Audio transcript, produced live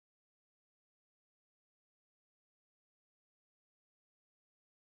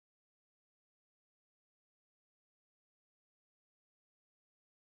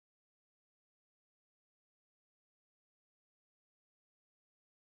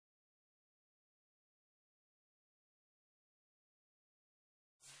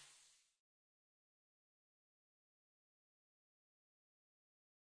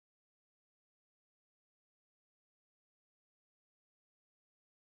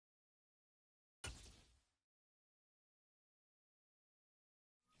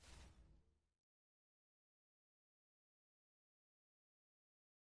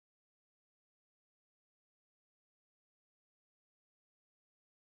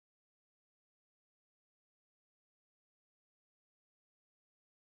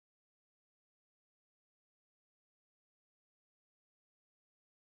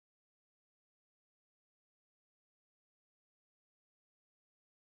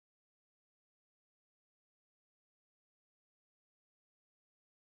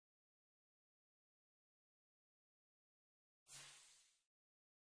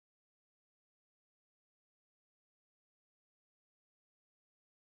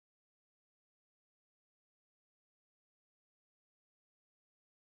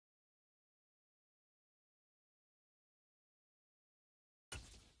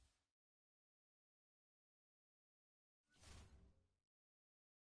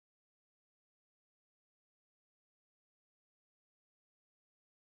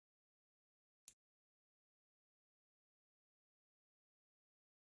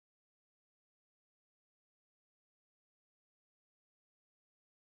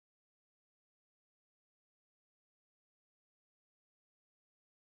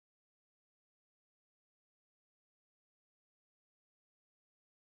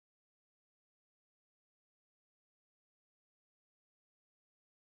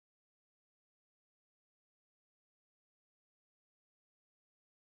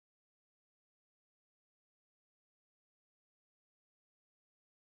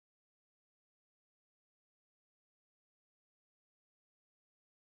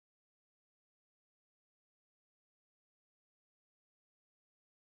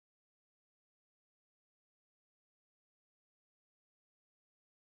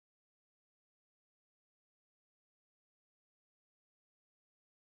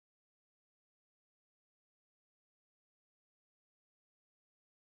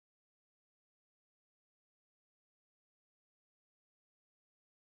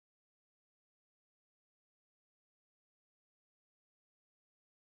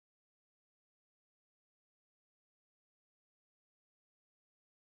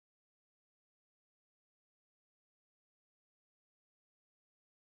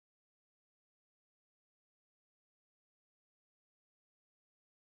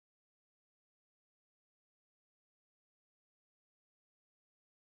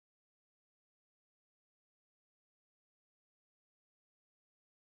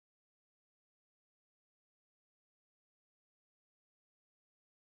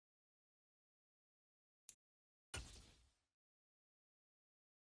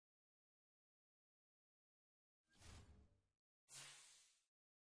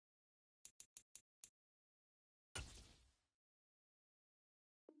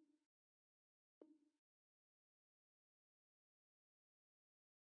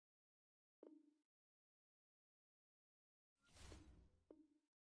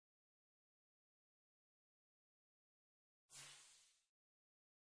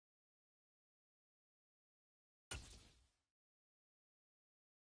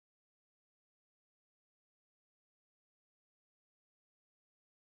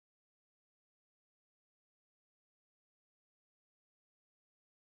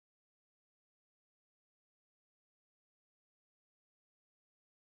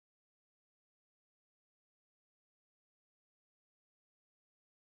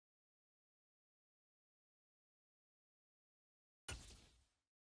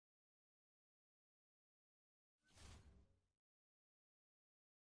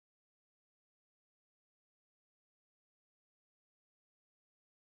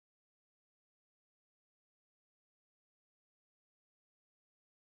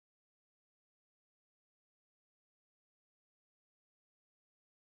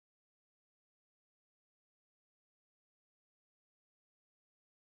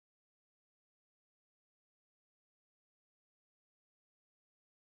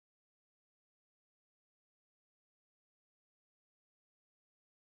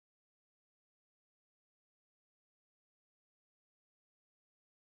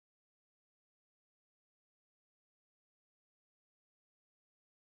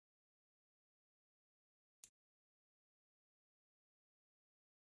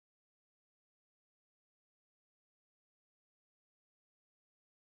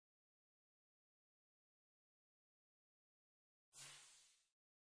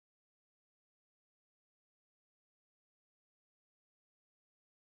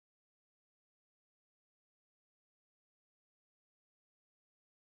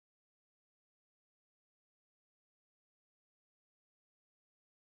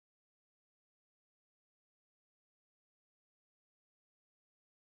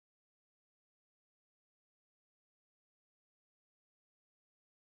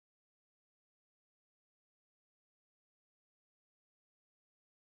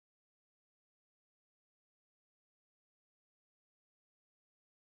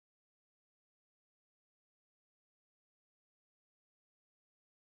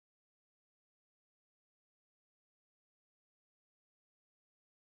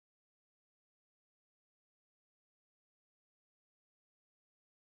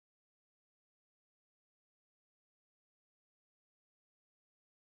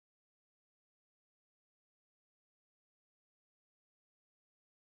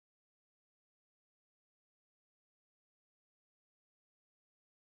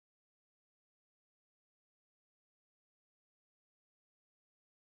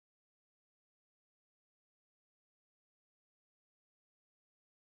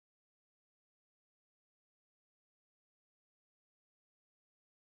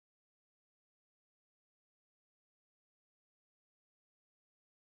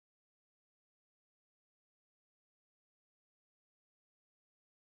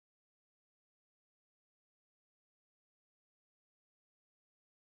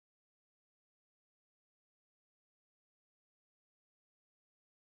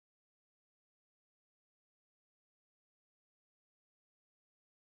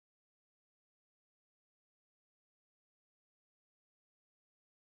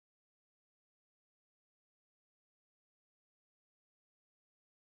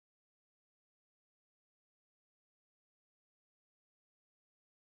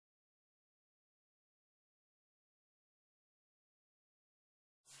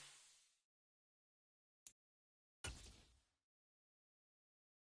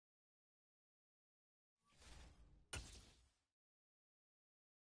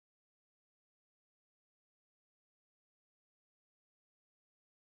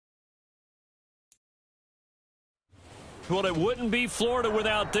Well, it wouldn't be Florida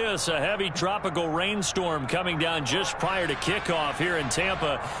without this. A heavy tropical rainstorm coming down just prior to kickoff here in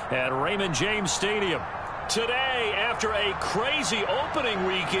Tampa at Raymond James Stadium. Today, after a crazy opening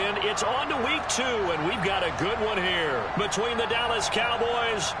weekend, it's on to week 2, and we've got a good one here between the Dallas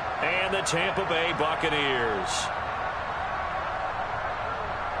Cowboys and the Tampa Bay Buccaneers.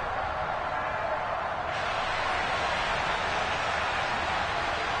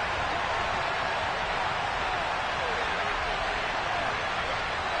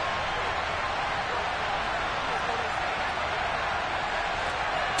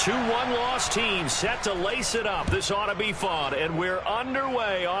 Two one-loss teams set to lace it up. This ought to be fun, and we're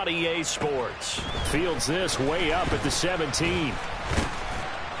underway on EA Sports. Fields this way up at the 17.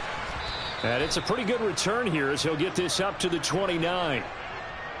 And it's a pretty good return here as he'll get this up to the 29.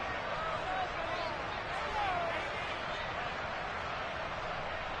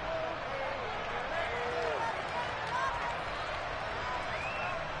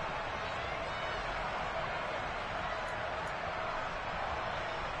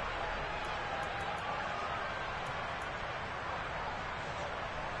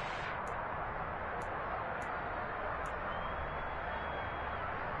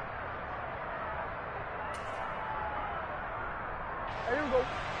 Here we go.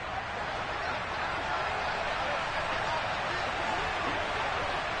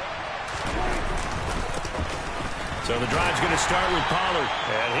 So the drive's going to start with Pollard.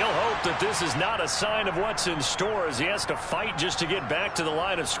 And he'll hope that this is not a sign of what's in store as he has to fight just to get back to the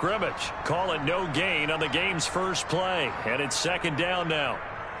line of scrimmage. Call it no gain on the game's first play. And it's second down now.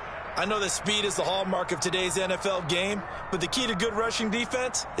 I know that speed is the hallmark of today's NFL game, but the key to good rushing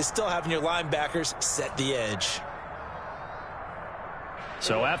defense is still having your linebackers set the edge.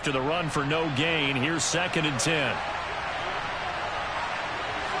 So after the run for no gain, here's second and 10.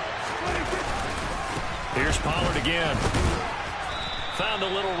 Here's Pollard again. Found a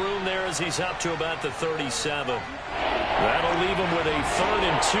little room there as he's up to about the 37. That'll leave him with a 3rd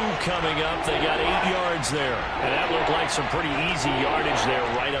and 2 coming up. They got 8 yards there. And that looked like some pretty easy yardage there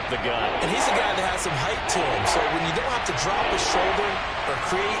right up the gut. And he's a guy that has some height to him. So when you don't have to drop his shoulder or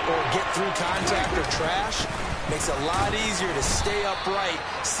create or get through contact or trash, makes it a lot easier to stay upright,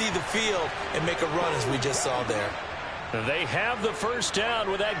 see the field, and make a run as we just saw there. They have the first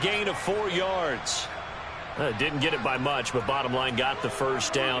down with that gain of 4 yards. Didn't get it by much, but bottom line got the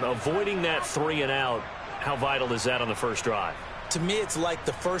first down. Avoiding that 3 and out, how vital is that on the first drive? To me, it's like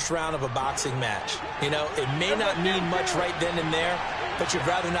the first round of a boxing match. You know, it may not mean much right then and there, but you'd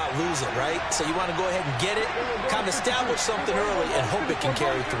rather not lose it, right? So you want to go ahead and get it, kind of establish something early, and hope it can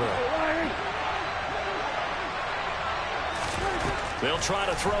carry through. They'll try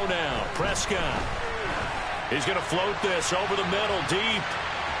to throw now. Prescott. He's going to float this over the middle, deep.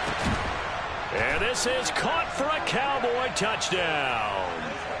 And this is caught for a Cowboy touchdown.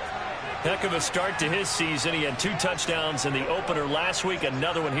 Heck of a start to his season. He had 2 touchdowns in the opener last week,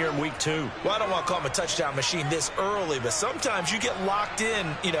 another one here in week 2. Well, I don't want to call him a touchdown machine this early, but sometimes you get locked in,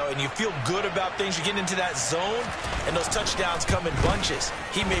 you know, and you feel good about things. You get into that zone, and those touchdowns come in bunches.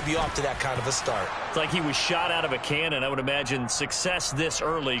 He may be off to that kind of a start. It's like he was shot out of a cannon. I would imagine success this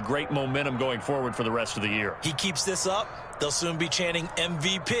early, great momentum going forward for the rest of the year. He keeps this up, they'll soon be chanting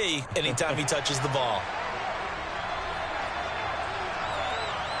MVP anytime he touches the ball.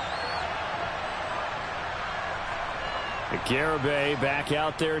 Garibay back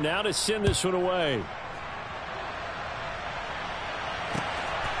out there now to send this one away.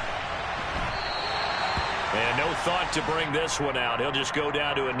 And no thought to bring this one out. He'll just go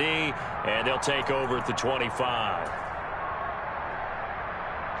down to a knee, and they'll take over at the 25.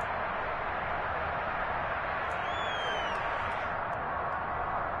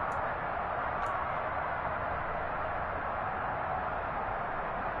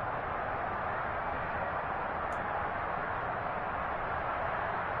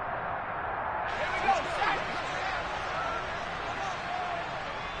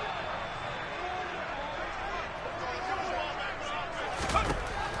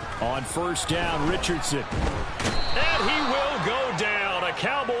 On first down, Richardson. And he will go down. A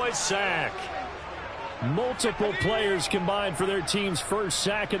Cowboys sack. Multiple players combined for their team's first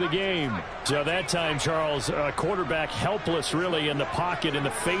sack of the game. So that time, Charles, a quarterback helpless really in the pocket in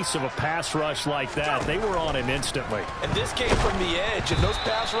the face of a pass rush like that. They were on him instantly. And this came from the edge. And those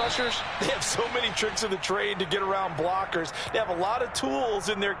pass rushers, they have so many tricks of the trade to get around blockers. They have a lot of tools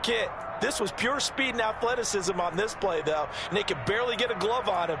in their kit. This was pure speed and athleticism on this play, though, and they could barely get a glove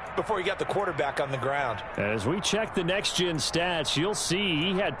on him before he got the quarterback on the ground. As we check the next-gen stats, you'll see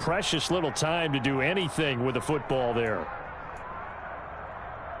he had precious little time to do anything with the football there.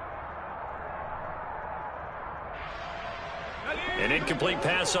 An incomplete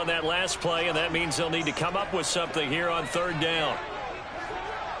pass on that last play, and that means they'll need to come up with something here on third down.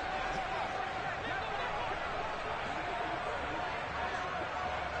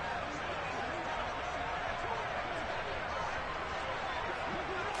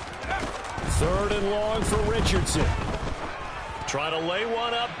 Third and long for Richardson. Trying to lay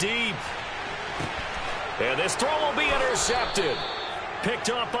one up deep. And this throw will be intercepted.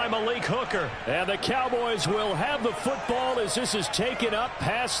 Picked off by Malik Hooker. And the Cowboys will have the football as this is taken up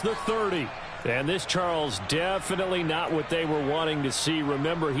past the 30. And this, Charles, definitely not what they were wanting to see.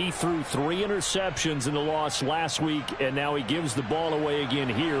 Remember, he threw 3 interceptions in the loss last week, and now he gives the ball away again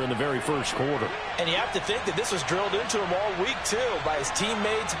here in the very first quarter. And you have to think that this was drilled into him all week, too, by his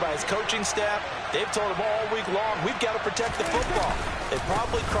teammates, by his coaching staff. They've told him all week long, we've got to protect the football. They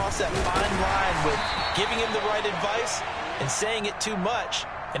probably crossed that fine line with giving him the right advice and saying it too much,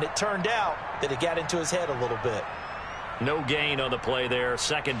 and it turned out that it got into his head a little bit. No gain on the play there,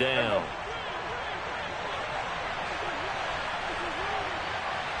 second down.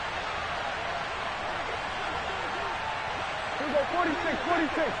 Here we go,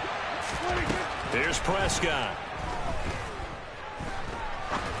 46. Here's Prescott.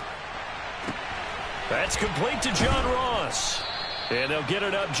 That's complete to John Ross. And they'll get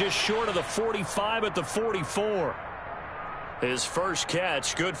it up just short of the 45 at the 44. His first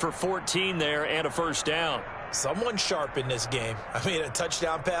catch, good for 14 there and a first down. Someone sharp in this game. I mean, a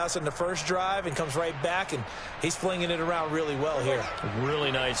touchdown pass in the first drive and comes right back, and he's flinging it around really well here. Really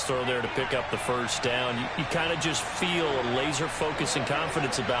nice throw there to pick up the first down. You kind of just feel a laser focus and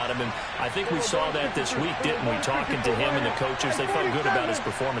confidence about him, and I think we saw that this week, didn't we? Talking to him and the coaches, they felt good about his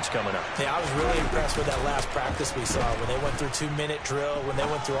performance coming up. Yeah, I was really impressed with that last practice we saw when they went through 2-minute drill, when they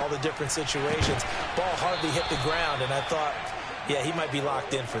went through all the different situations. Ball hardly hit the ground, and I thought, yeah, he might be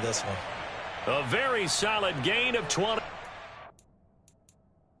locked in for this one. A very solid gain of 20.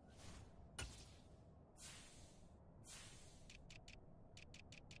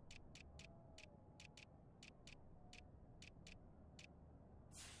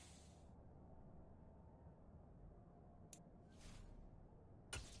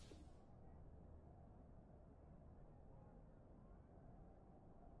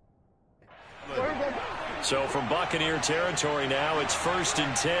 So from Buccaneer territory now, it's 1st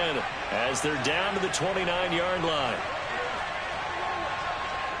and 10 as they're down to the 29-yard line.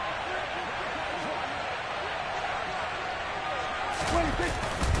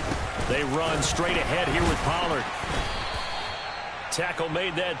 They run straight ahead here with Pollard. Tackle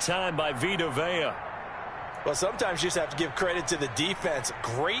made that time by Vita Vea. Well, sometimes you just have to give credit to the defense.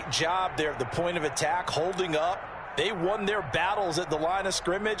 Great job there at the point of attack, holding up. They won their battles at the line of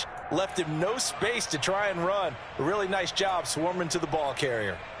scrimmage, left him no space to try and run. A really nice job swarming to the ball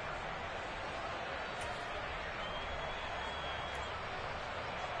carrier.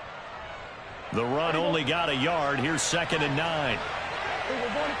 The run only got a yard. Here's 2nd and 9.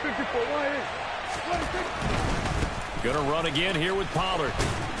 Gonna run again here with Pollard.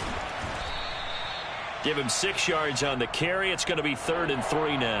 Give him 6 yards on the carry. It's going to be 3rd and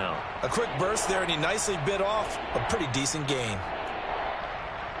 3 now. A quick burst there, and he nicely bit off a pretty decent gain.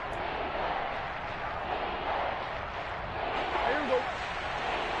 Here we go.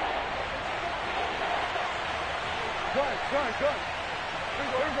 Gun. Here we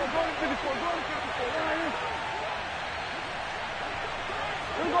go. Go to 54.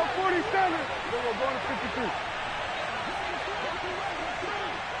 Here we go, 47. Here we go, going to 52.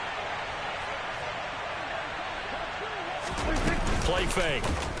 Play fake.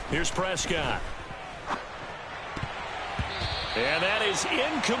 Here's Prescott. And that is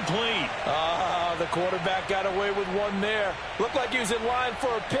incomplete. The quarterback got away with one there. Looked like he was in line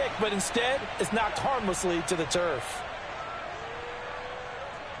for a pick, but instead it's knocked harmlessly to the turf.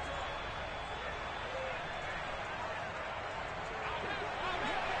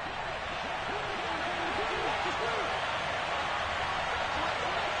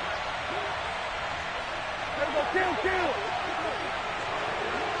 Kill.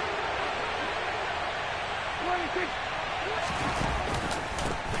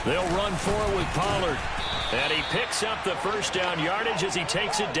 They'll run for it with Pollard. And he picks up the first down yardage as he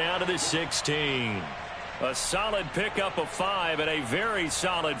takes it down to the 16. A solid pickup of 5 and a very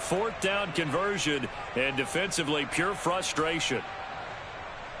solid 4th down conversion. And defensively, pure frustration.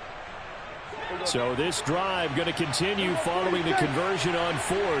 So this drive going to continue following the conversion on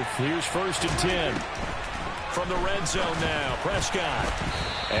 4th. Here's 1st and 10. From the red zone now, Prescott.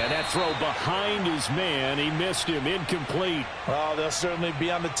 And that throw behind his man. He missed him. Incomplete. Oh, they'll certainly be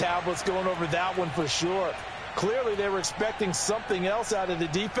on the tablets going over that one for sure. Clearly, they were expecting something else out of the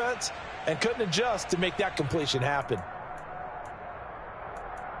defense and couldn't adjust to make that completion happen.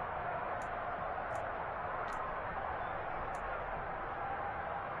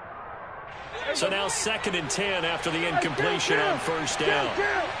 So now 2nd and 10 after the incompletion on first down.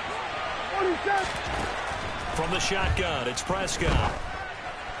 From the shotgun, it's Prescott.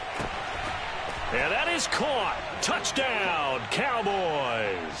 And that is caught. Touchdown,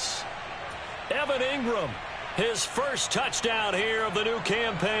 Cowboys. Evan Ingram, his first touchdown here of the new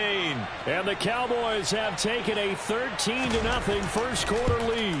campaign. And the Cowboys have taken a 13-0 first quarter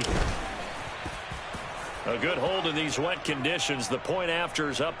lead. A good hold in these wet conditions. The point after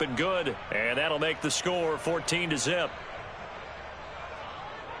is up and good. And that'll make the score 14-0.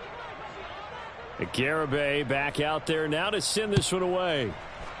 Garibay back out there now to send this one away.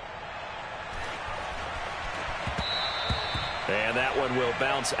 And that one will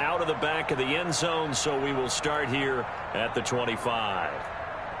bounce out of the back of the end zone, so we will start here at the 25.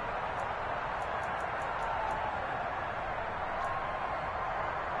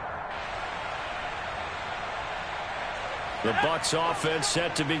 The Bucs offense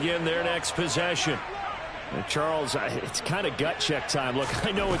set to begin their next possession. And Charles, it's kind of gut check time. Look,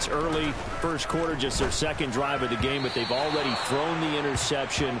 I know it's early, first quarter, just their second drive of the game, but they've already thrown the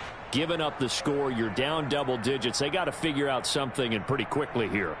interception, given up the score. You're down double digits. They got to figure out something, and pretty quickly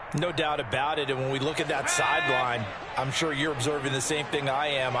here. No doubt about it. And when we look at that sideline, I'm sure you're observing the same thing I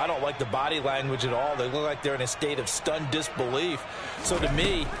am. I don't like the body language at all. They look like they're in a state of stunned disbelief. So to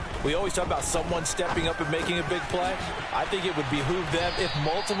me, we always talk about someone stepping up and making a big play. I think it would behoove them if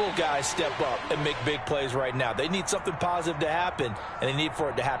multiple guys step up and make big plays right now. They need something positive to happen, and they need for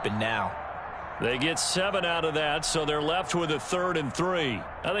it to happen now. They get 7 out of that, so they're left with a 3rd and 3.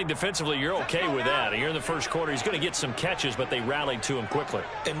 I think defensively you're okay with that. Here in the first quarter, he's going to get some catches, but they rallied to him quickly.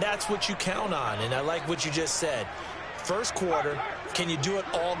 And that's what you count on, and I like what you just said. First quarter, can you do it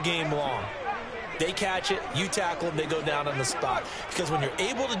all game long? They catch it, you tackle them, they go down on the spot. Because when you're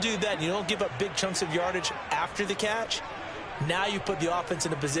able to do that and you don't give up big chunks of yardage after the catch, now you put the offense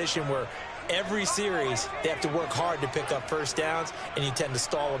in a position where every series they have to work hard to pick up first downs, and you tend to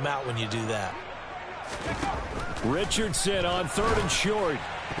stall them out when you do that. Richardson on 3rd and short.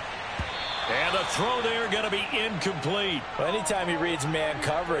 And the throw there going to be incomplete. Well, anytime he reads man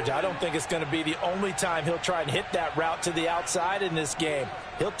coverage, I don't think it's going to be the only time he'll try and hit that route to the outside in this game.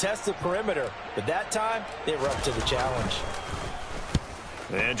 He'll test the perimeter, but that time they were up to the challenge.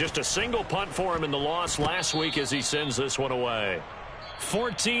 And just a single punt for him in the loss last week as he sends this one away.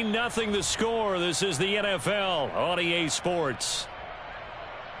 14-0 the score. This is the NFL on EA Sports.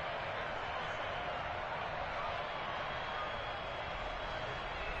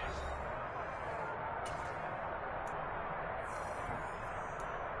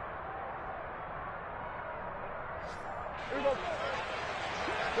 Here we go.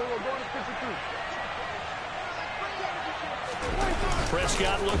 Here we go. Going to 52.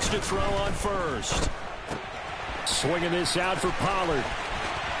 Prescott looks to throw on first. Swinging this out for Pollard.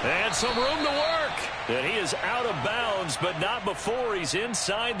 And some room to work. And he is out of bounds, but not before he's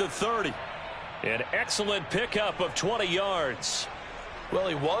inside the 30. An excellent pickup of 20 yards. Well,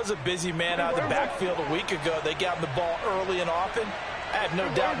 he was a busy man out of the backfield a week ago. They got him the ball early and often. I have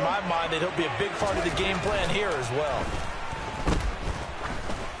no doubt in my mind that he'll be a big part of the game plan here as well.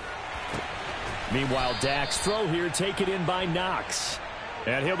 Meanwhile, Dak's throw here taken in by Knox.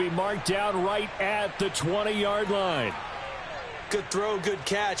 And he'll be marked down right at the 20-yard line. Good throw, good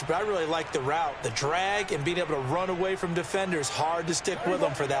catch, but I really like the route. The drag and being able to run away from defenders, hard to stick with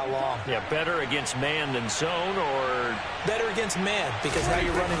them for that long. Yeah, better against man than zone, or? Better against man, because now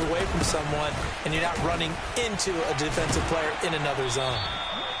you're running away from someone and you're not running into a defensive player in another zone.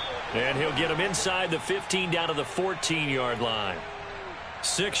 And he'll get him inside the 15 down to the 14-yard line.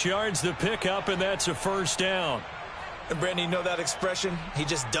 6 yards to pick up, and that's a first down. And Brandon, you know that expression? He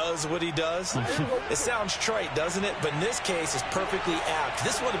just does what he does. It sounds trite, doesn't it? But in this case, it's perfectly apt.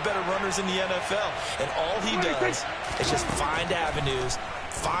 This is one of the better runners in the NFL. And all he does is just find avenues,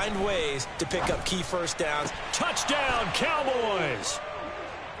 find ways to pick up key first downs. Touchdown, Cowboys!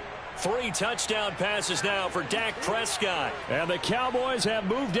 3 touchdown passes now for Dak Prescott. And the Cowboys have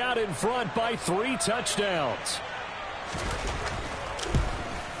moved out in front by 3 touchdowns.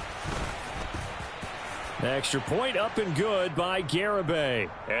 Extra point up and good by Garibay.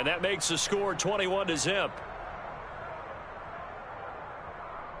 And that makes the score 21-0.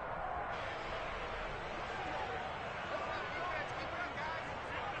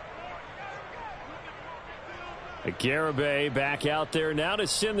 Garibay back out there now to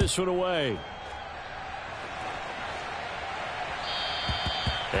send this one away.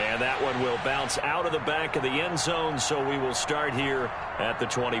 And that one will bounce out of the back of the end zone, so we will start here at the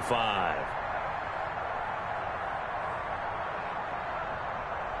 25.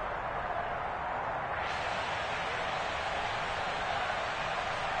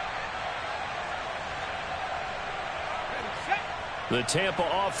 The Tampa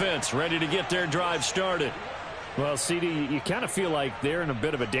offense ready to get their drive started. Well, CD, you kind of feel like they're in a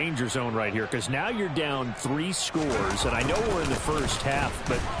bit of a danger zone right here because now you're down 3 scores, and I know we're in the first half,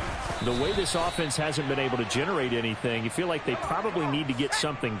 but the way this offense hasn't been able to generate anything, you feel like they probably need to get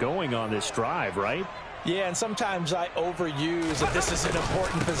something going on this drive, right? Yeah, and sometimes I overuse that this is an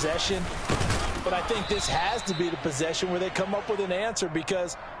important possession, but I think this has to be the possession where they come up with an answer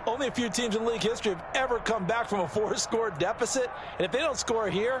because only a few teams in league history have ever come back from a 4-score deficit, and if they don't score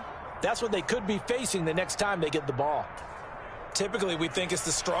here, that's what they could be facing the next time they get the ball. Typically, we think it's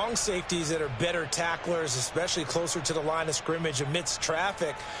the strong safeties that are better tacklers, especially closer to the line of scrimmage amidst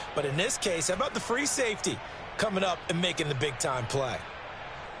traffic. But in this case, how about the free safety coming up and making the big-time play?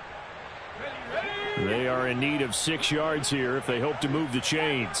 They are in need of 6 yards here if they hope to move the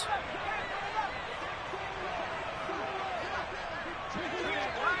chains.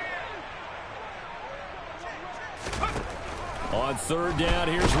 On 3rd down,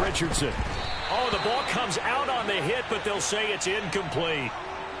 here's Richardson. Oh, the ball comes out on the hit, but they'll say it's incomplete.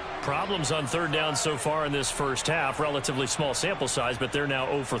 Problems on 3rd down so far in this first half. Relatively small sample size, but they're now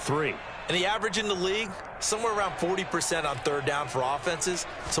 0 for 3. And the average in the league, somewhere around 40% on 3rd down for offenses.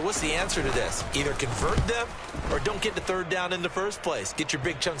 So what's the answer to this? Either convert them or don't get to 3rd down in the first place. Get your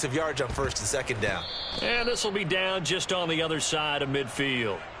big chunks of yards on 1st and 2nd down. And this will be down just on the other side of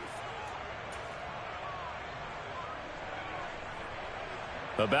midfield.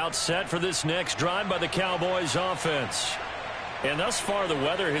 About set for this next drive by the Cowboys offense. And thus far, the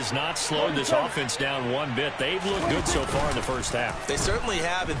weather has not slowed this offense down one bit. They've looked good so far in the first half. They certainly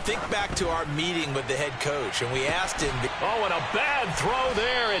have. And think back to our meeting with the head coach, and we asked him. Oh, and a bad throw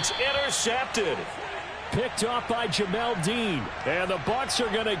there. It's intercepted. Picked off by Jamel Dean. And the Bucs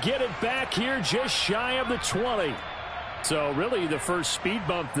are going to get it back here just shy of the 20. So really the first speed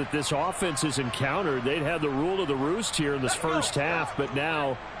bump that this offense has encountered. They'd had the rule of the roost here in this first half, but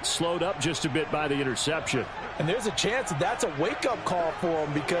now slowed up just a bit by the interception. And there's a chance that that's a wake-up call for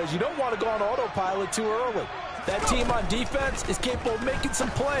them because you don't want to go on autopilot too early. That team on defense is capable of making some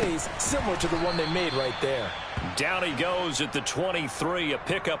plays similar to the one they made right there. Down he goes at the 23, a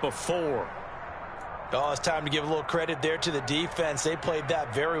pickup of 4. Oh, it's time to give a little credit there to the defense. They played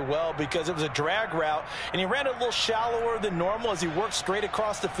that very well because it was a drag route, and he ran it a little shallower than normal as he worked straight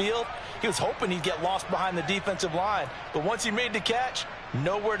across the field. He was hoping he'd get lost behind the defensive line, but once he made the catch,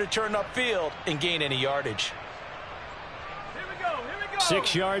 nowhere to turn upfield and gain any yardage. Here we go.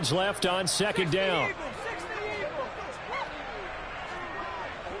 6 yards left on 2nd down.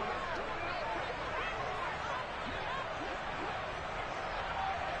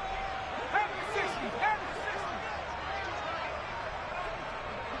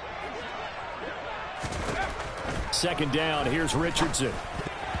 Second down, here's Richardson.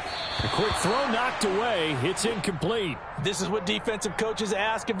 A quick throw knocked away. It's incomplete. This is what defensive coaches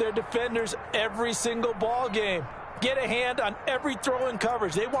ask of their defenders every single ball game. Get a hand on every throw in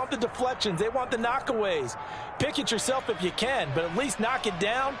coverage. They want the deflections. They want the knockaways. Pick it yourself if you can, but at least knock it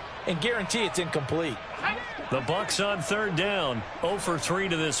down and guarantee it's incomplete. The Bucs on 3rd down. 0 for 3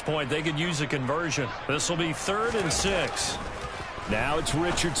 to this point. They could use a conversion. This will be 3rd and 6. Now it's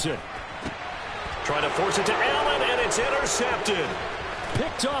Richardson. Trying to force it to Allen, and it's intercepted.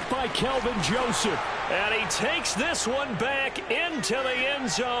 Picked off by Kelvin Joseph. And he takes this one back into the end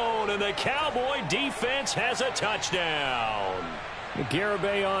zone, and the Cowboy defense has a touchdown.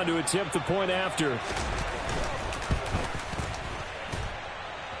 Garibay on to attempt the point after.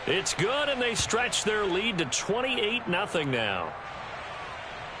 It's good, and they stretch their lead to 28-0 now.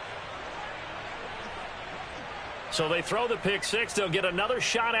 So they throw the pick six. They'll get another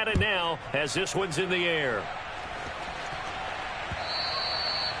shot at it now as this one's in the air.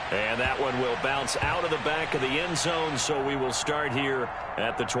 And that one will bounce out of the back of the end zone, so we will start here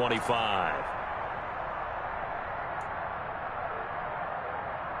at the 25.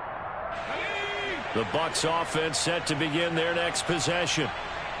 The Bucs offense set to begin their next possession.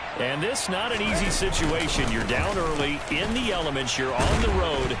 And this not an easy situation. You're down early, in the elements, you're on the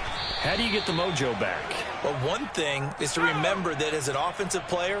road. How do you get the mojo back? Well, one thing is to remember that as an offensive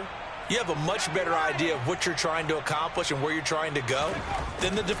player, you have a much better idea of what you're trying to accomplish and where you're trying to go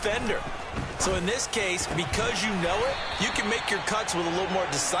than the defender. So in this case, because you know it, you can make your cuts with a little more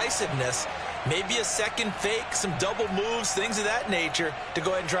decisiveness, maybe a second fake, some double moves, things of that nature, to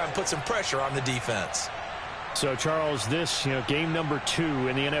go ahead and try and put some pressure on the defense. So, Charles, this, game number 2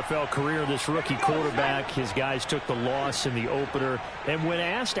 in the NFL career, this rookie quarterback, his guys took the loss in the opener. And when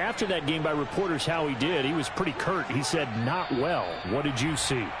asked after that game by reporters how he did, he was pretty curt. He said, not well. What did you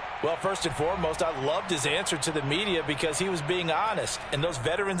see? Well, first and foremost, I loved his answer to the media because he was being honest. And those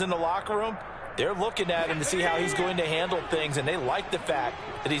veterans in the locker room, They're looking at him to see how he's going to handle things, and they like the fact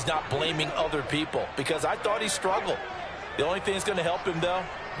that he's not blaming other people, because I thought he struggled. The only thing that's going to help him, though,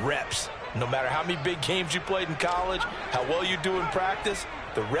 reps. No matter how many big games you played in college, how well you do in practice,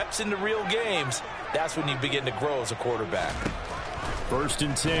 the reps in the real games, that's when you begin to grow as a quarterback. 1st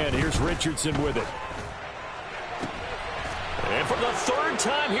and 10. Here's Richardson with it. And for the 3rd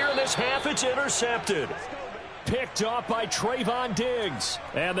time here in this half, it's intercepted. Picked off by Trayvon Diggs.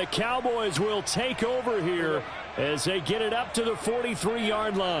 And the Cowboys will take over here as they get it up to the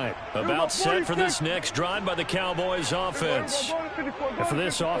 43-yard line. About set for this next drive by the Cowboys offense. And for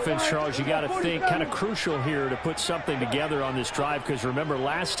this offense, Charles, you got to think kind of crucial here to put something together on this drive, because remember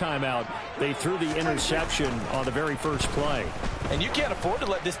last time out they threw the interception on the very first play. And you can't afford to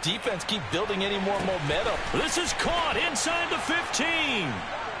let this defense keep building any more momentum. This is caught inside the 15.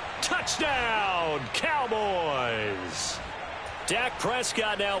 Touchdown, Cowboys. Dak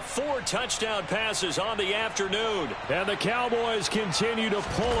Prescott now 4 touchdown passes on the afternoon. And the Cowboys continue to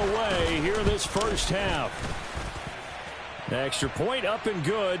pull away here in this first half. Extra point up and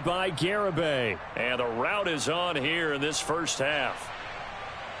good by Garibay. And the route is on here in this first half.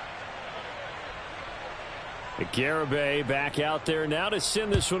 Garibay back out there now to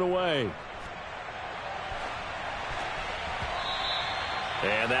send this one away.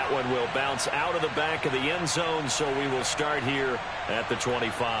 And that one will bounce out of the back of the end zone, so we will start here at the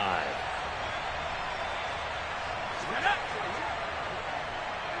 25.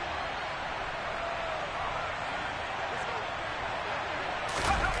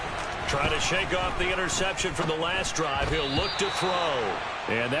 Trying to shake off the interception from the last drive. He'll look to throw.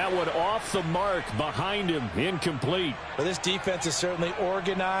 And that one off the mark behind him, incomplete. Well, this defense is certainly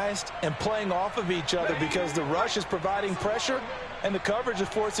organized and playing off of each other, because the rush is providing pressure and the coverage is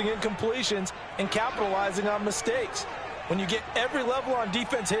forcing incompletions and capitalizing on mistakes. When you get every level on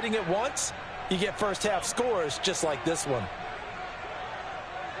defense hitting at once, you get first half scores just like this one.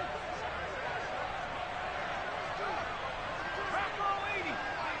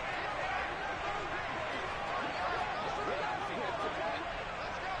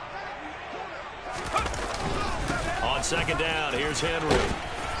 On 2nd down, here's Henry.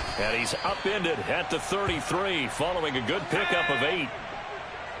 And he's upended at the 33 following a good pickup of 8.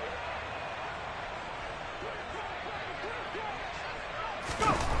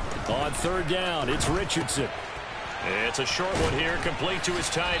 On 3rd down, it's Richardson. It's a short one here, complete to his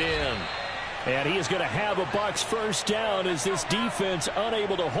tight end. And he is going to have a Bucs first down as this defense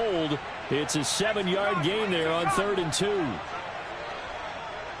unable to hold. It's a 7-yard gain there on 3rd and 2.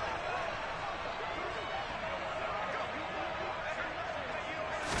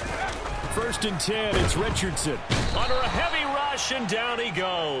 1st and 10, it's Richardson. Under a heavy rush, and down he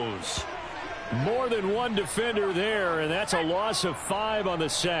goes. More than one defender there, and that's a loss of 5 on the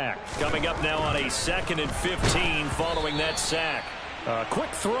sack. Coming up now on a 2nd and 15 following that sack. A quick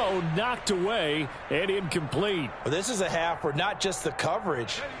throw knocked away and incomplete. Well, this is a half where not just the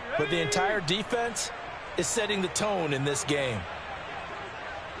coverage, but the entire defense is setting the tone in this game.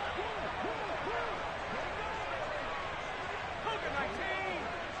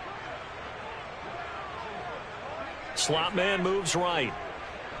 Slot man moves right.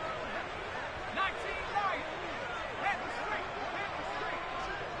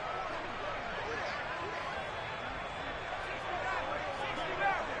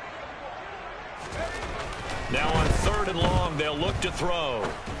 Now on 3rd and long, they'll look to throw.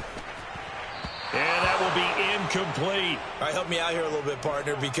 And that will be incomplete. All right, help me out here a little bit,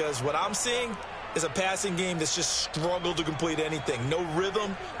 partner, because what I'm seeing is a passing game that's just struggled to complete anything. No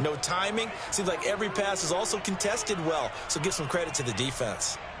rhythm, no timing. Seems like every pass is also contested well, so give some credit to the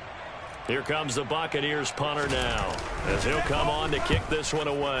defense. Here comes the Buccaneers punter now, as he'll come on to kick this one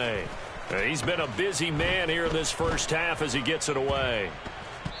away. He's been a busy man here in this first half as he gets it away.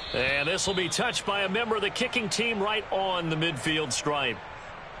 And this will be touched by a member of the kicking team right on the midfield stripe.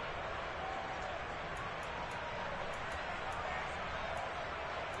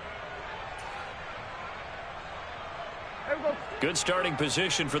 Good starting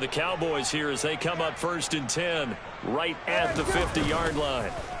position for the Cowboys here as they come up 1st and 10 right at the 50-yard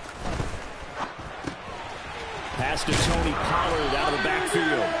line. Pass to Tony Pollard out of the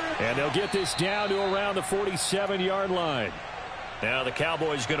backfield. And they'll get this down to around the 47-yard line. Now the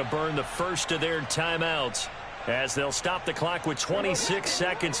Cowboys going to burn the first of their timeouts as they'll stop the clock with 26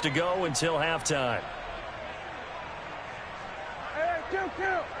 seconds to go until halftime.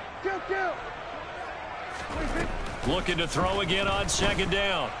 Looking to throw again on 2nd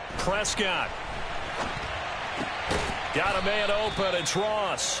down. Prescott. Got a man open. It's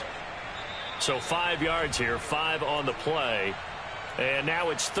Ross. So 5 yards here, 5 on the play. And now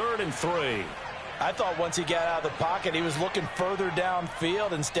it's 3rd and 3. I thought once he got out of the pocket, he was looking further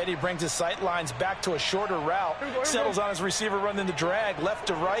downfield. Instead, he brings his sight lines back to a shorter route, settles on his receiver running the drag left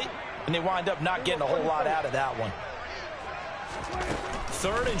to right, and they wind up not getting a whole lot out of that one.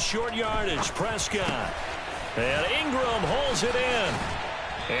 3rd and short yardage, Prescott. And Ingram holds it in.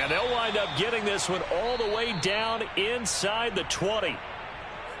 And they'll wind up getting this one all the way down inside the 20.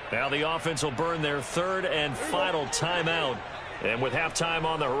 Now the offense will burn their 3rd and final timeout. And with halftime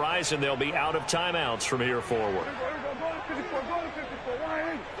on the horizon, they'll be out of timeouts from here forward.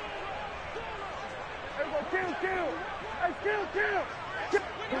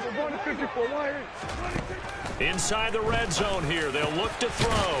 Inside the red zone here, they'll look to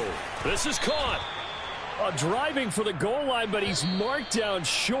throw. This is caught. Driving for the goal line, but he's marked down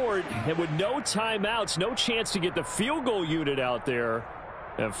short. And with no timeouts, no chance to get the field goal unit out there.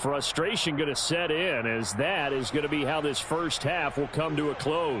 And frustration going to set in, as that is going to be how this first half will come to a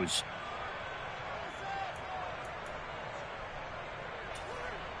close.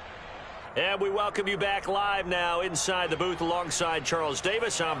 And we welcome you back live now inside the booth alongside Charles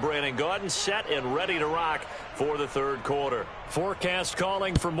Davis. I'm Brandon Gaudin, set and ready to rock for the 3rd quarter. Forecast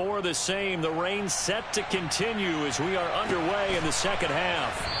calling for more of the same. The rain set to continue as we are underway in the 2nd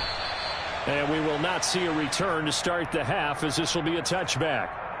half. And we will not see a return to start the half, as this will be a touchback.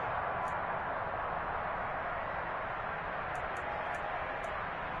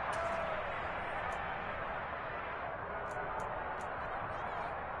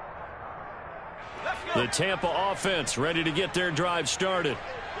 The Tampa offense ready to get their drive started.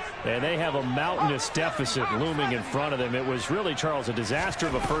 And they have a mountainous deficit looming in front of them. It was really, Charles, a disaster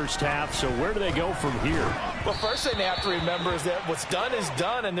of a first half. So where do they go from here? Well, first thing they have to remember is that what's done is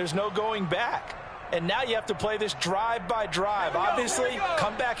done, and there's no going back. And now you have to play this drive by drive. Obviously,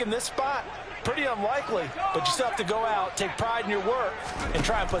 come back in this spot, pretty unlikely. But you still have to go out, take pride in your work, and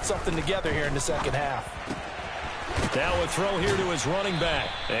try and put something together here in the 2nd half. Now a throw here to his running back.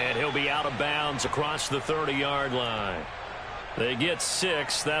 And he'll be out of bounds across the 30-yard line. They get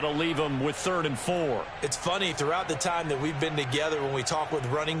 6. That'll leave them with 3rd and 4. It's funny, throughout the time that we've been together, when we talk with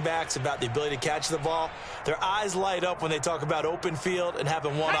running backs about the ability to catch the ball, their eyes light up when they talk about open field and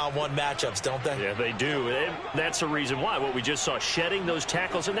having one-on-one matchups, don't they? Yeah, they do. And that's the reason why. What we just saw, shedding those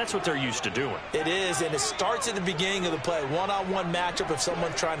tackles, and that's what they're used to doing. It is, and it starts at the beginning of the play. One-on-one matchup if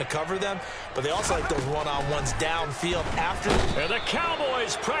someone's trying to cover them, but they also like those one-on-ones downfield after. And the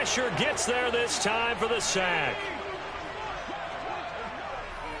Cowboys' pressure gets there this time for the sack.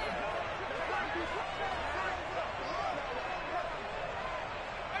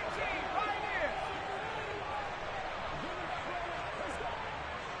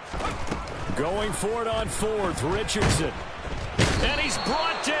 Going for it on 4th, Richardson. And he's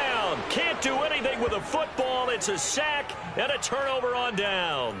brought down. Can't do anything with a football. It's a sack and a turnover on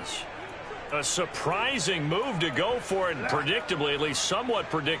downs. A surprising move to go for it, and predictably, at least somewhat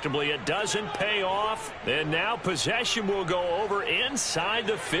predictably, it doesn't pay off. And now possession will go over inside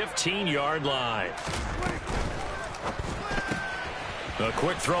the 15-yard line. A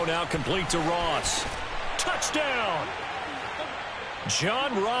quick throw now complete to Ross. Touchdown!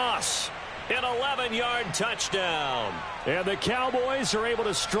 John Ross. An 11-yard touchdown. And the Cowboys are able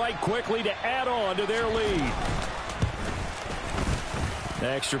to strike quickly to add on to their lead.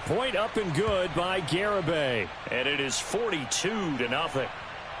 Extra point up and good by Garibay. And it is 42-0.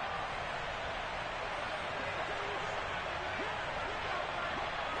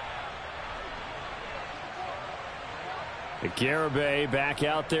 Garibay back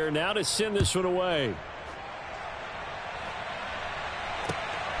out there now to send this one away.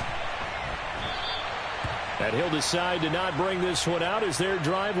 And he'll decide to not bring this one out as their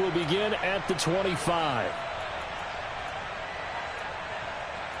drive will begin at the 25.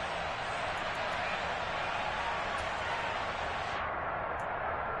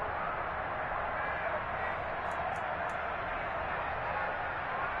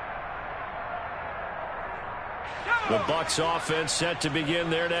 The Bucs offense set to begin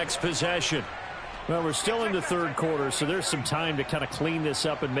their next possession. Well, we're still in the 3rd quarter, so there's some time to kind of clean this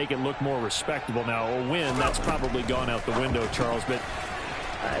up and make it look more respectable. Now, a win, that's probably gone out the window, Charles, but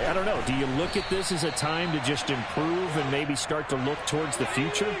I don't know. Do you look at this as a time to just improve and maybe start to look towards the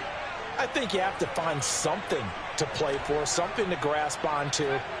future? I think you have to find something to play for, something to grasp onto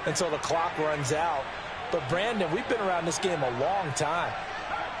until the clock runs out. But, Brandon, we've been around this game a long time.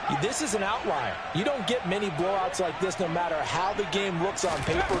 This is an outlier. You don't get many blowouts like this no matter how the game looks on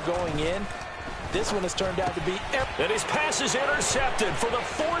paper going in. This one has turned out to be... And his pass is intercepted for the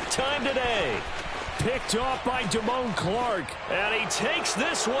 4th time today. Picked off by Damone Clark. And he takes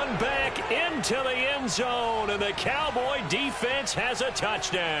this one back into the end zone. And the Cowboy defense has a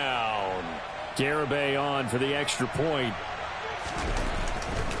touchdown. Garibay on for the extra point.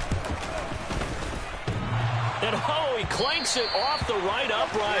 And oh, he clanks it off the right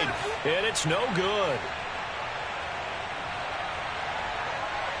upright. And it's no good.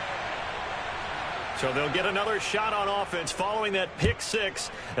 So they'll get another shot on offense following that pick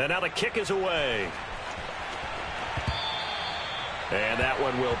six. And now the kick is away. And that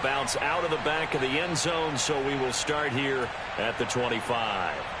one will bounce out of the back of the end zone, so we will start here at the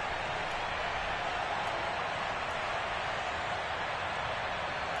 25.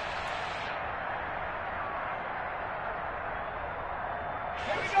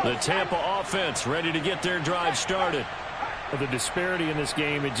 The Tampa offense ready to get their drive started. The disparity in this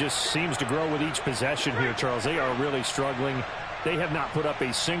game, it just seems to grow with each possession here, Charles. They are really struggling. They have not put up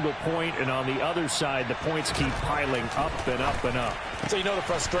a single point, and on the other side, the points keep piling up and up and up. So you know the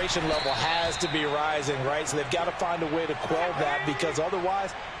frustration level has to be rising, right? So they've got to find a way to quell that, because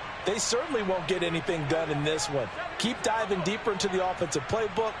otherwise they certainly won't get anything done in this one. Keep diving deeper into the offensive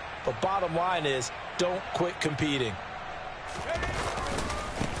playbook, but bottom line is don't quit competing.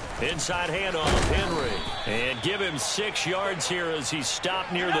 Inside handoff, Henry. And give him 6 yards here as he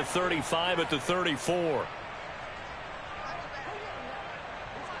stopped near the 35 at the 34.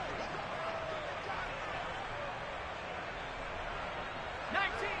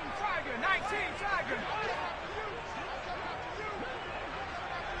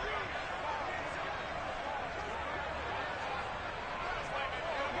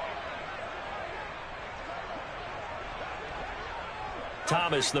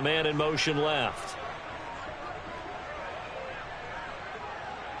 Thomas, the man in motion left.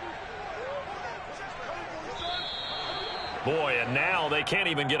 Boy, and now they can't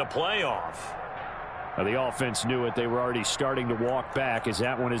even get a playoff. Now, the offense knew it. They were already starting to walk back as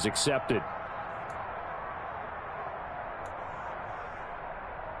that one is accepted.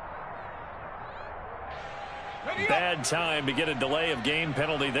 Bad time to get a delay of game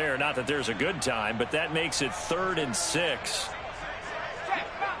penalty there. Not that there's a good time, but that makes it 3rd and 6.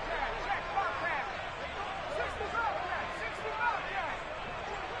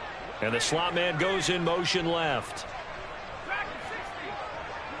 And the slot man goes in motion left.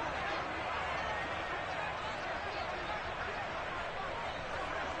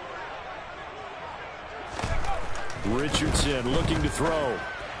 Richardson looking to throw.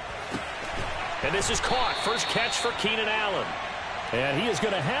 And this is caught. First catch for Keenan Allen. And he is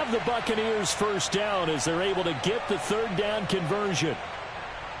going to have the Buccaneers first down as they're able to get the 3rd down conversion.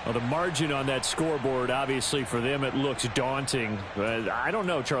 Well, the margin on that scoreboard, obviously, for them, it looks daunting. But I don't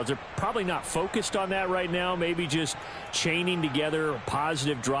know, Charles. They're probably not focused on that right now. Maybe just chaining together a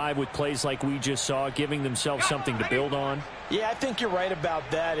positive drive with plays like we just saw, giving themselves something to build on. Yeah, I think you're right about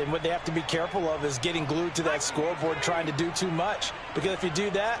that. And what they have to be careful of is getting glued to that scoreboard, trying to do too much. Because if you do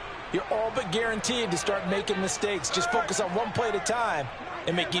that, you're all but guaranteed to start making mistakes. Just focus on one play at a time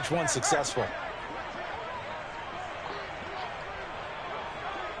and make each one successful.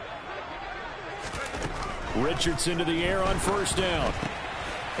 Richardson to the air on first down.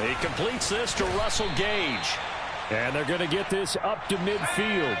 He completes this to Russell Gage. And they're going to get this up to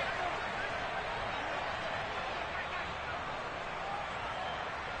midfield.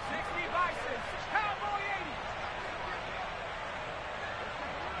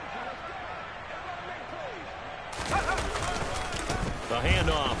 The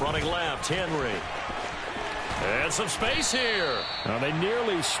handoff running left, Henry. And some space here. Now they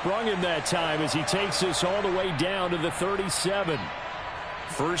nearly sprung him that time as he takes this all the way down to the 37.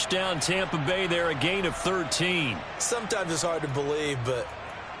 First down Tampa Bay there, a gain of 13. Sometimes it's hard to believe, but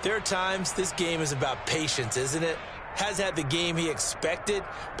there are times this game is about patience, isn't it? Has had the game he expected,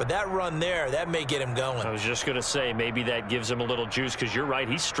 but that run there, that may get him going. I was just going to say, maybe that gives him a little juice, because you're right,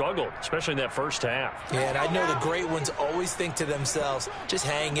 he struggled, especially in that first half. Yeah, and I know the great ones always think to themselves, just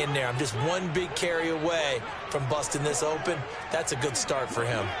hang in there. I'm just one big carry away from busting this open. That's a good start for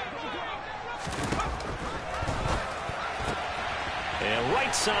him. And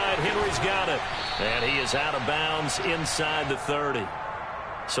right side, Henry's got it. And he is out of bounds inside the 30.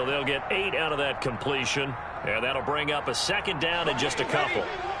 So they'll get 8 out of that completion. And that'll bring up a second down in just a couple.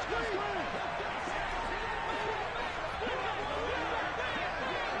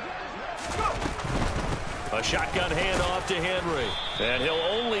 A shotgun handoff to Henry. And he'll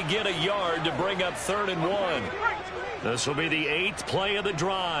only get a yard to bring up 3rd and 1. This will be the 8th play of the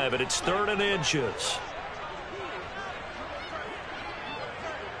drive, and it's 3rd and inches.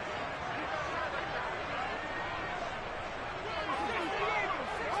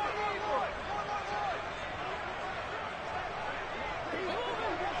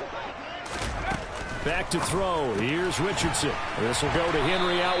 Back to throw. Here's Richardson. This will go to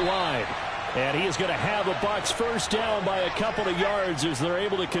Henry out wide. And he is going to have the Bucs first down by a couple of yards as they're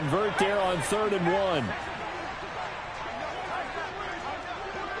able to convert there on 3rd and 1.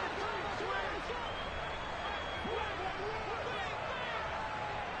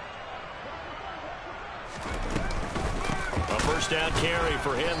 A first down carry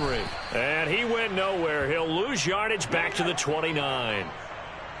for Henry. And he went nowhere. He'll lose yardage back to the 29.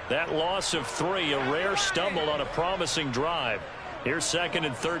 That loss of 3, a rare stumble on a promising drive. Here's 2nd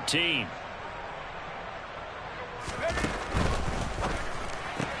and 13.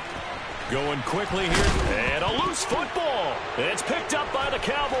 Going quickly here. And a loose football. It's picked up by the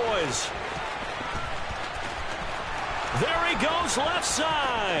Cowboys. There he goes left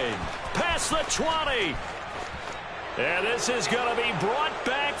side. Past the 20. And this is going to be brought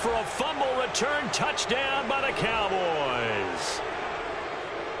back for a fumble return touchdown by the Cowboys.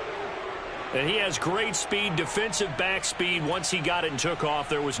 And he has great speed, defensive back speed. Once he got it and took off,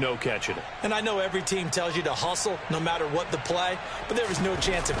 there was no catching it. And I know every team tells you to hustle no matter what the play, but there was no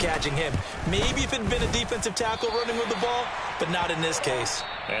chance of catching him. Maybe if it had been a defensive tackle running with the ball, but not in this case.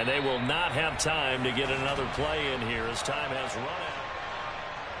 And they will not have time to get another play in here as time has run out.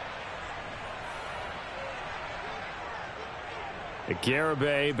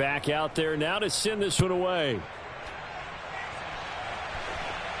 Garibay back out there now to send this one away.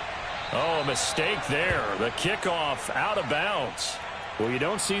 Oh, a mistake there. The kickoff out of bounds. Well, you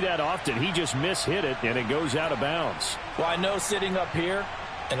don't see that often. He just mishit it, and it goes out of bounds. Well, I know sitting up here,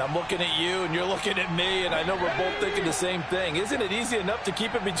 and I'm looking at you, and you're looking at me, and I know we're both thinking the same thing. Isn't it easy enough to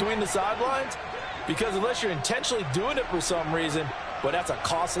keep it between the sidelines? Because unless you're intentionally doing it for some reason, well, that's a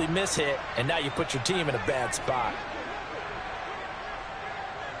costly mishit, and now you put your team in a bad spot.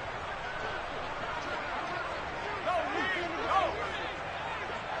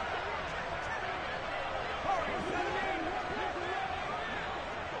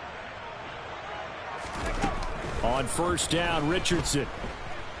 On first down, Richardson.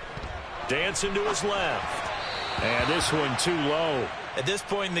 Dancing to his left. And this one too low. At this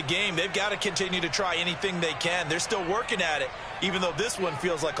point in the game, they've got to continue to try anything they can. They're still working at it, even though this one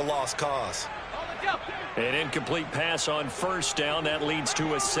feels like a lost cause. An incomplete pass on first down. That leads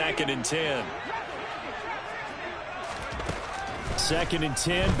to a 2nd and 10. 2nd and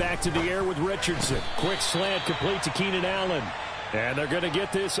 10, back to the air with Richardson. Quick slant complete to Keenan Allen. And they're going to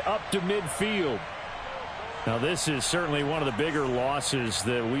get this up to midfield. Now, this is certainly one of the bigger losses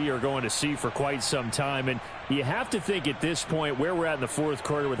that we are going to see for quite some time. And you have to think at this point where we're at in the 4th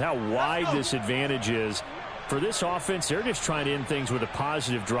quarter with how wide this advantage is. For this offense, they're just trying to end things with a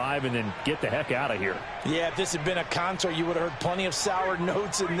positive drive and then get the heck out of here. Yeah, if this had been a concert, you would have heard plenty of sour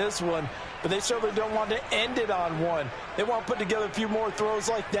notes in this one. But they certainly don't want to end it on one. They want to put together a few more throws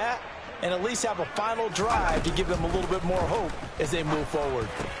like that and at least have a final drive to give them a little bit more hope as they move forward.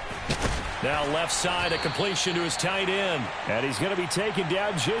 Now left side, a completion to his tight end. And he's going to be taken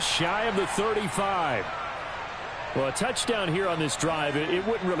down just shy of the 35. Well, a touchdown here on this drive, it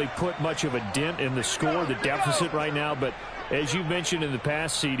wouldn't really put much of a dent in the score, the deficit right now. But as you mentioned in the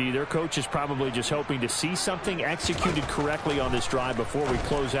past, CD, their coach is probably just hoping to see something executed correctly on this drive before we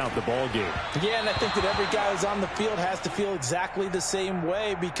close out the ball game. Yeah, and I think that every guy who's on the field has to feel exactly the same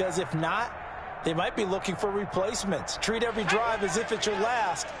way, because if not, they might be looking for replacements. Treat every drive as if it's your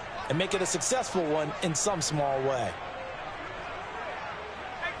last and make it a successful one in some small way.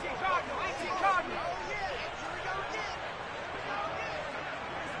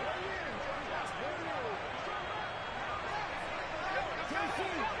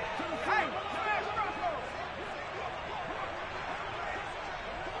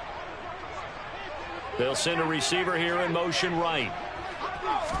 They'll send a receiver here in motion right.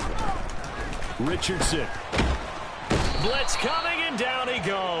 Richardson. Blitz coming, and down he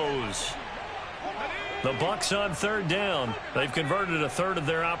goes. The Bucs on 3rd down. They've converted a third of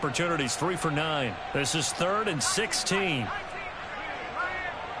their opportunities, 3 for 9. This is 3rd and 16.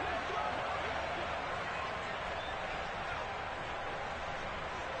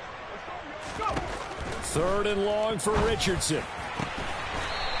 Third and long for Richardson.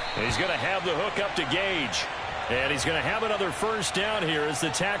 He's going to have the hook up to Gage. And he's going to have another first down here as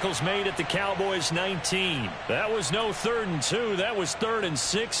the tackle's made at the Cowboys' 19. That was no 3rd and 2. That was 3rd and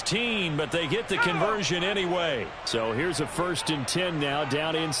 16, but they get the conversion anyway. So here's a 1st and 10 now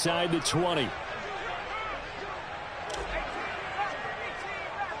down inside the 20.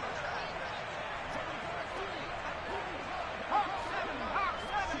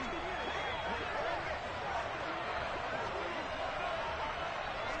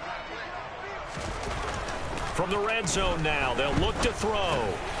 From the red zone now, they'll look to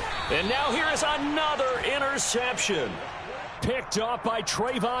throw. And now here is another interception. Picked off by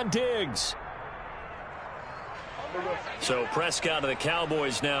Trayvon Diggs. So Prescott and the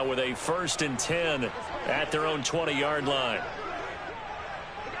Cowboys now with a 1st and 10 at their own 20-yard line.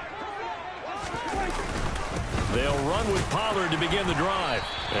 They'll run with Pollard to begin the drive.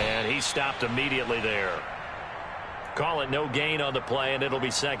 And he stopped immediately there. Call it no gain on the play, and it'll be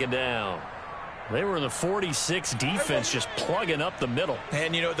 2nd down. They were in the 46 defense, just plugging up the middle.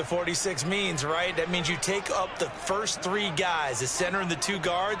 And you know what the 46 means, right? That means you take up the first 3 guys, the center and the 2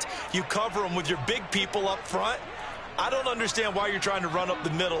 guards. You cover them with your big people up front. I don't understand why you're trying to run up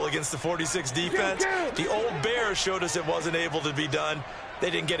the middle against the 46 defense. The old Bears showed us it wasn't able to be done. They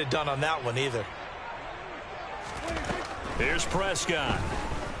didn't get it done on that one either. Here's Prescott.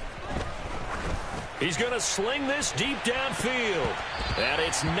 He's going to sling this deep downfield. And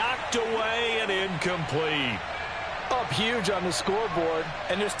it's knocked away and incomplete. Up huge on the scoreboard,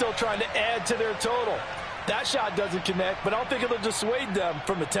 and they're still trying to add to their total. That shot doesn't connect, but I don't think it'll dissuade them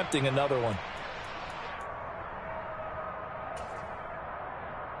from attempting another one.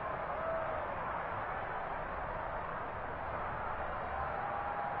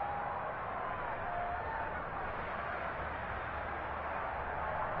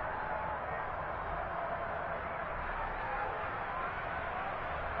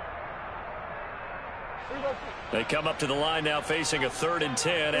 They come up to the line now facing a 3rd and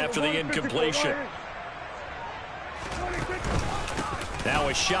 10 after the incompletion. Now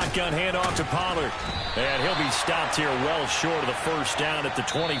a shotgun handoff to Pollard. And he'll be stopped here well short of the 1st down at the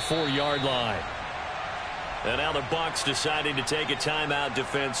 24-yard line. And now the Bucs deciding to take a timeout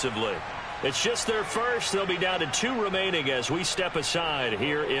defensively. It's just their first. They'll be down to 2 remaining as we step aside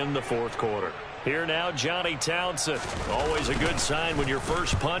here in the 4th quarter. Here now, Johnny Townsend. Always a good sign when your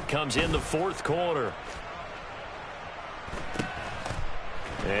first punt comes in the 4th quarter.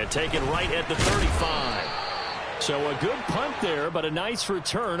 And taken right at the 35. So a good punt there, but a nice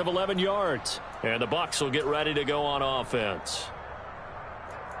return of 11 yards. And the Bucs will get ready to go on offense.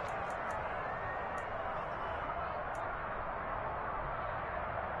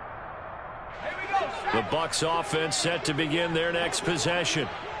 The Bucs offense set to begin their next possession.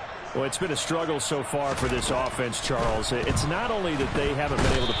 Well, it's been a struggle so far for this offense, Charles. It's not only that they haven't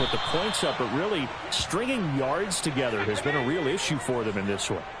been able to put the points up, but really stringing yards together has been a real issue for them in this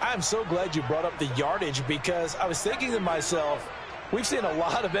one. I'm so glad you brought up the yardage, because I was thinking to myself, we've seen a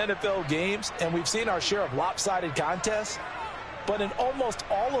lot of NFL games, and we've seen our share of lopsided contests, but in almost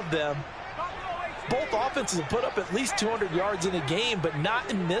all of them, both offenses have put up at least 200 yards in a game, but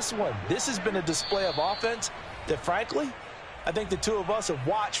not in this one. This has been a display of offense that, frankly, I think the 2 of us have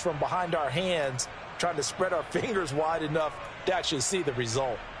watched from behind our hands, trying to spread our fingers wide enough to actually see the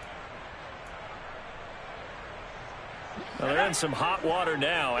result. Well, they're in some hot water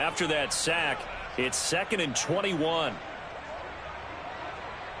now. After that sack, it's 2nd and 21.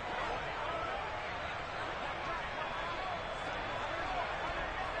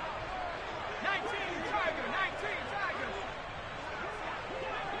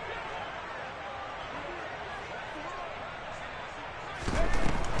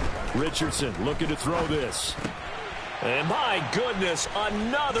 Richardson looking to throw this. And my goodness,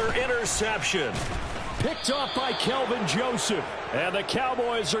 another interception. Picked off by Kelvin Joseph. And the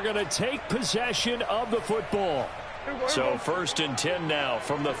Cowboys are going to take possession of the football. So 1st and 10 now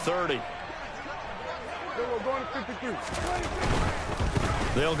from the 30.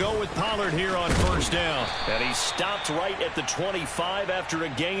 They'll go with Pollard here on 1st down. And he stopped right at the 25 after a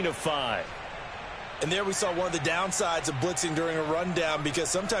gain of 5. And there we saw one of the downsides of blitzing during a rundown, because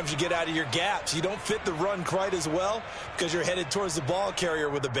sometimes you get out of your gaps. You don't fit the run quite as well because you're headed towards the ball carrier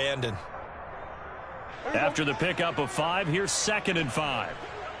with abandon. After the pickup of 5, here's 2nd and 5.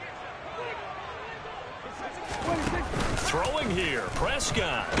 Throwing here,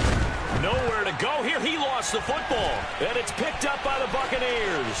 Prescott. Nowhere to go here. He lost the football. And it's picked up by the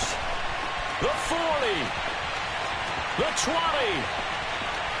Buccaneers. The 40. The 20.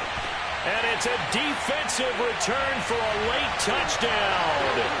 And it's a defensive return for a late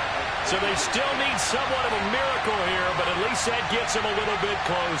touchdown. So they still need somewhat of a miracle here, but at least that gets them a little bit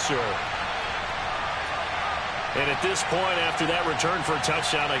closer. And at this point, after that return for a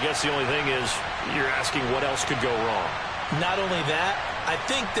touchdown, I guess the only thing is you're asking what else could go wrong. Not only that, I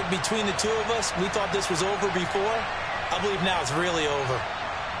think that between the 2 of us, we thought this was over before. I believe now it's really over.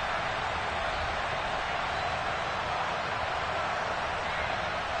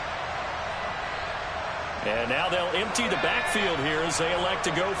 And now they'll empty the backfield here as they elect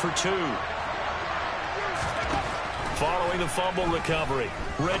to go for 2. Following the fumble recovery,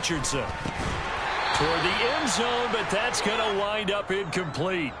 Richardson. toward the end zone, but that's going to wind up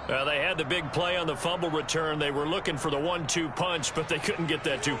incomplete. They had the big play on the fumble return. They were looking for the 1-2 punch, but they couldn't get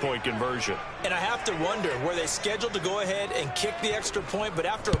that two-point conversion. And I have to wonder, were they scheduled to go ahead and kick the extra point, but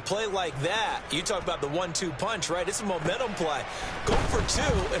after a play like that, you talk about the 1-2 punch, right? It's a momentum play. Go for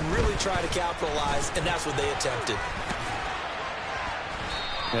two and really try to capitalize, and that's what they attempted.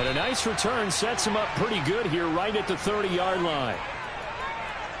 And a nice return sets him up pretty good here right at the 30-yard line.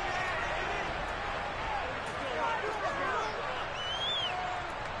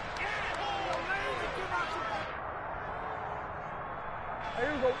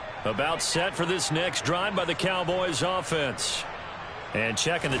 About set for this next drive by the Cowboys offense. And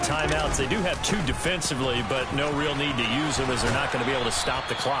checking the timeouts. They do have two defensively, but no real need to use them as they're not going to be able to stop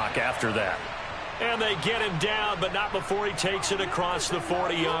the clock after that. And they get him down, but not before he takes it across the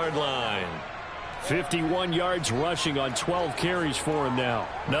 40-yard line. 51 yards rushing on 12 carries for him now.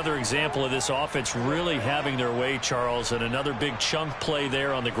 Another example of this offense really having their way, Charles, and another big chunk play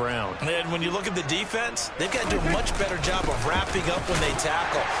there on the ground. And when you look at the defense, they've got to do a much better job of wrapping up when they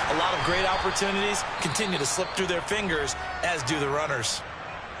tackle. A lot of great opportunities continue to slip through their fingers, as do the runners.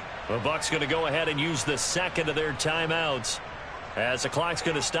 The Bucs going to go ahead and use the second of their timeouts, as the clock's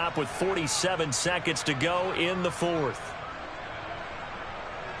going to stop with 47 seconds to go in the fourth.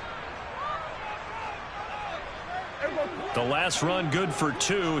 The last run good for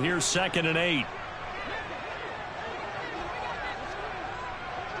 2. Here's 2nd and 8.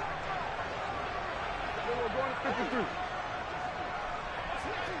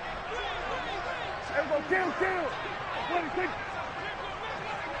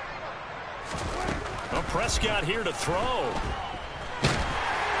 Well, Prescott here to throw.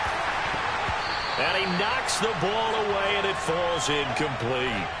 And he knocks the ball away, and it falls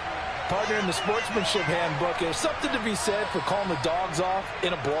incomplete. Partner, in the sportsmanship handbook, there's something to be said for calling the dogs off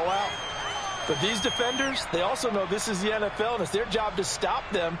in a blowout. But these defenders, they also know this is the NFL, and it's their job to stop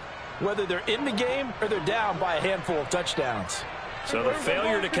them, whether they're in the game or they're down by a handful of touchdowns. So the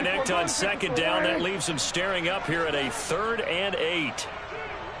failure to connect on 2nd down, that leaves them staring up here at a 3rd and 8.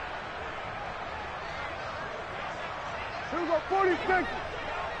 Here we go, 40 seconds.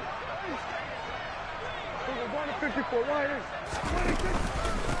 We're going to 54, right in. 26.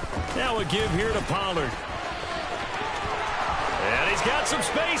 Now a give here to Pollard. And he's got some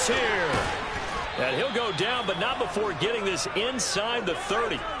space here. And he'll go down, but not before getting this inside the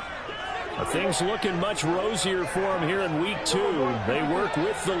 30. Things looking much rosier for him here in week 2. They work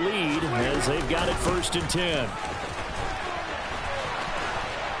with the lead as they've got it 1st and 10.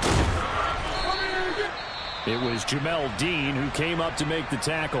 It was Jamel Dean who came up to make the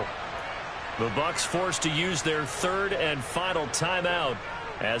tackle. The Bucs forced to use their 3rd and final timeout,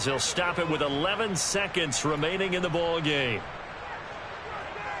 as they'll stop it with 11 seconds remaining in the ball game.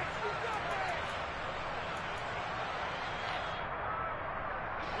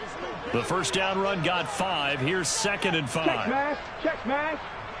 The first down run got 5. Here's 2nd and 5. Check smash. Check smash.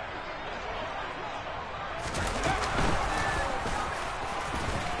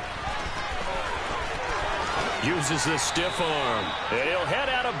 Uses the stiff arm. And he'll head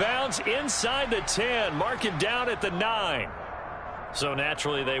out of bounds inside the 10. Mark it down at the 9. So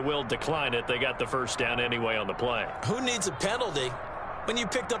naturally they will decline it. They got the first down anyway on the play. Who needs a penalty when you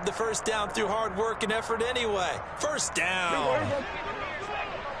picked up the first down through hard work and effort anyway? First down.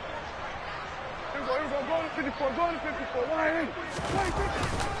 Here we go. Going to 54. Going to 54. Right in.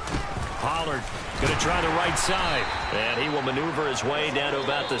 Pollard going to try the right side. And he will maneuver his way down to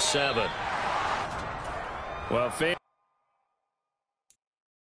about the 7. Well,